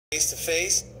Face to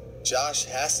face, Josh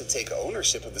has to take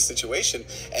ownership of the situation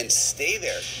and stay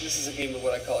there. This is a game of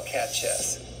what I call cat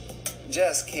chess.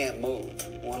 Jess can't move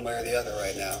one way or the other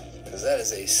right now, because that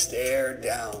is a stare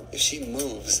down. If she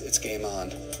moves, it's game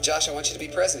on. Josh, I want you to be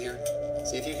present here.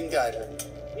 See if you can guide her.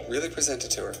 Really present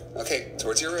it to her. Okay,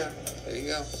 towards your rear. There you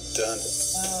go. Done.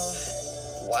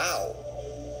 Oh. Wow.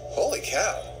 Holy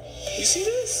cow. You see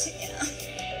this?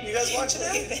 Yeah. You guys watching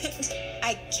that?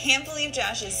 I can't believe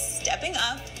Josh is stepping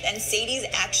up and Sadie's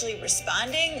actually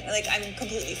responding. Like, I'm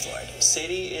completely floored.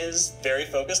 Sadie is very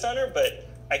focused on her, but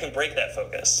I can break that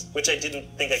focus, which I didn't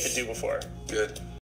think I could do before. Good.